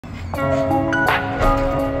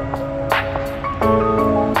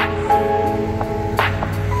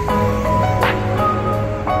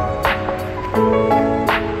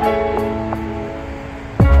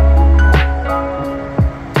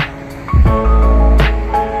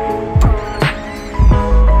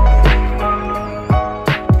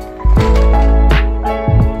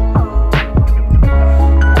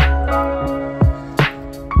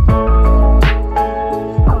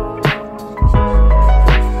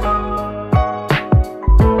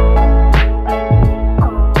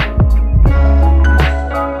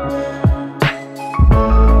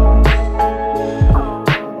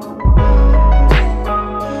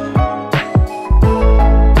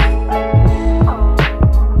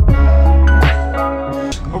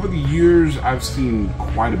I've seen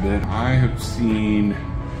quite a bit. I have seen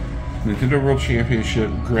Nintendo World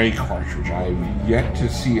Championship gray cartridge. I've yet to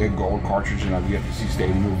see a gold cartridge, and I've yet to see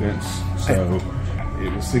stadium events. So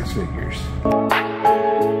it was 6 figures.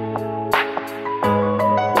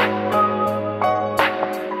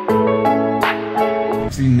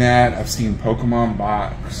 I've seen that. I've seen Pokemon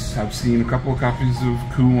Box. I've seen a couple of copies of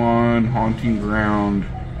Kuon, Haunting Ground,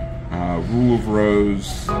 Rule of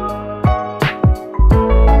Rose.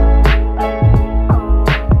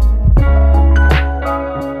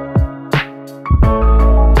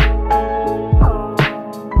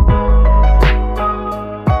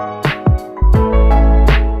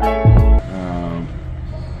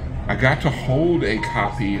 I got to hold a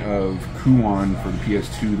copy of Kuon for the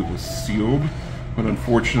PS2 that was sealed, but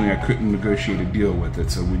unfortunately I couldn't negotiate a deal with it,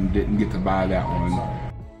 so we didn't get to buy that one.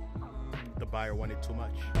 The buyer wanted too much.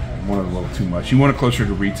 Wanted a little too much. He wanted closer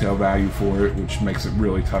to retail value for it, which makes it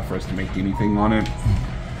really tough for us to make anything on it.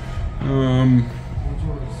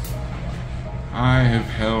 I have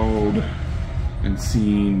held and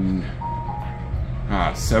seen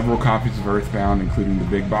several copies of Earthbound, including the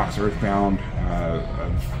big box Earthbound.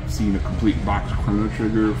 I've seen a complete box of Chrono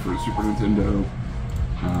Trigger for Super Nintendo,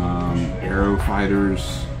 Aero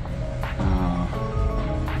Fighters.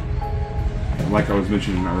 Like I was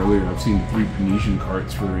mentioning earlier, I've seen 3 Panesian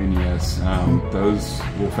carts for NES. Those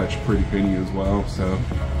will fetch a pretty penny as well, so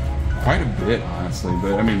quite a bit, honestly.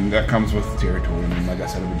 But I mean, that comes with the territory. I mean, like I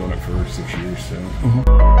said, I've been doing it for 6 years, so.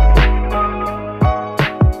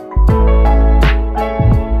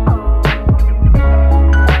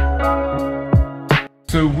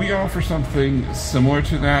 So we offer something similar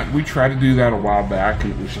to that. We tried to do that a while back,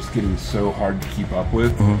 and it was just getting so hard to keep up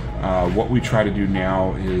with. What we try to do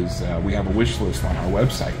now is we have a wish list on our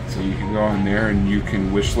website. So you can go on there and you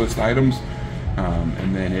can wish list items,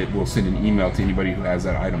 and then it will send an email to anybody who has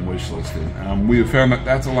that item wish listed. We have found that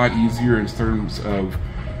that's a lot easier in terms of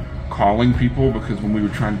calling people, because when we were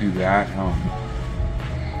trying to do that,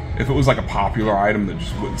 if it was like a popular item that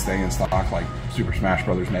just wouldn't stay in stock, like Super Smash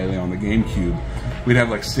Bros. Melee on the GameCube, we'd have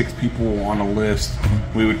like 6 people on a list.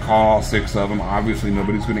 We would call 6 of them. Obviously,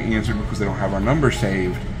 nobody's going to answer because they don't have our number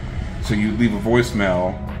saved. So you'd leave a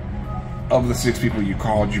voicemail. Of the 6 people you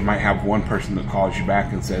called, you might have one person that calls you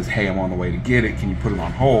back and says, "Hey, I'm on the way to get it. Can you put it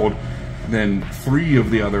on hold?" Then 3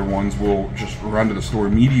 of the other ones will just run to the store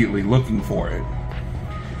immediately looking for it.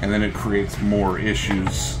 And then it creates more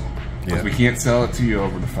issues. Because we can't sell it to you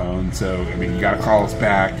over the phone. So, I mean, you got to call us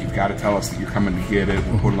back. You've got to tell us that you're coming to get it.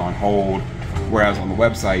 We'll put it on hold. Whereas on the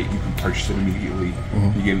website, you can purchase it immediately.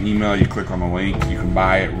 You get an email, you click on the link, you can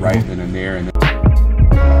buy it right then and there. And then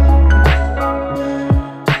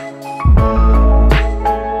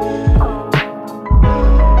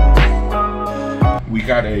we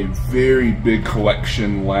got a very big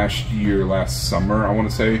collection last summer, I want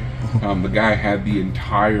to say. The guy had the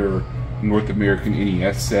entire North American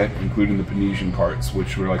NES set, including the Panesian carts,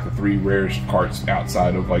 which were like the 3 rarest carts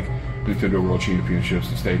outside of like Nintendo World Championships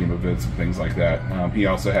and stadium events and things like that. He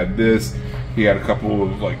also had this. He had a couple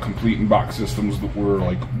of like complete in box systems that were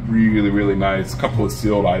like really, really nice. A couple of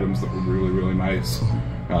sealed items that were really, really nice.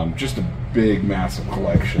 Just a big, massive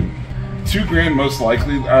collection. $2,000 most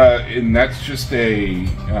likely, and that's just a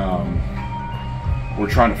we're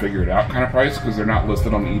trying to figure it out kind of price, because they're not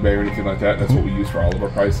listed on eBay or anything like that. That's what we use for all of our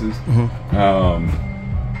prices.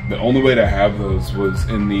 The only way to have those was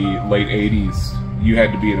in the late 80s. You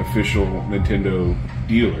had to be an official Nintendo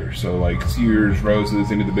dealer. So like Sears,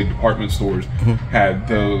 Rose's, any of the big department stores had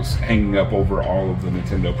those hanging up over all of the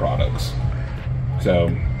Nintendo products. So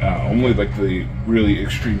only like the really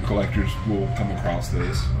extreme collectors will come across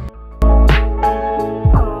this.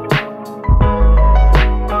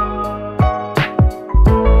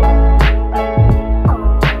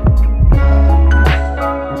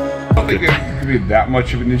 I don't think it could be that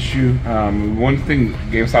much of an issue. One thing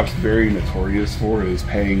GameStop's very notorious for is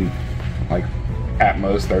paying like at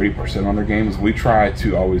most 30% on their games. We try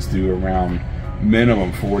to always do around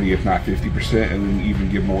minimum 40, if not 50%, and then even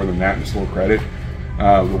give more than that in store credit.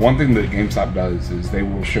 The one thing that GameStop does is they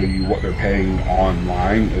will show you what they're paying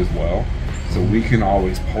online as well. So we can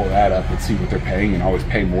always pull that up and see what they're paying and always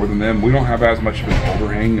pay more than them. We don't have as much of an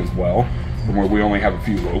overhang as well, from where we only have a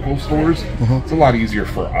few local stores. It's a lot easier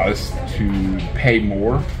for us to pay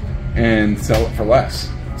more and sell it for less.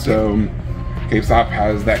 So GameStop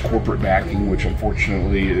has that corporate backing, which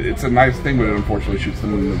unfortunately, it's a nice thing, but it unfortunately shoots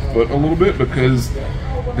them in the foot a little bit because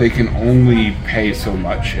they can only pay so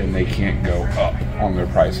much and they can't go up on their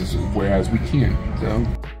prices, whereas we can. So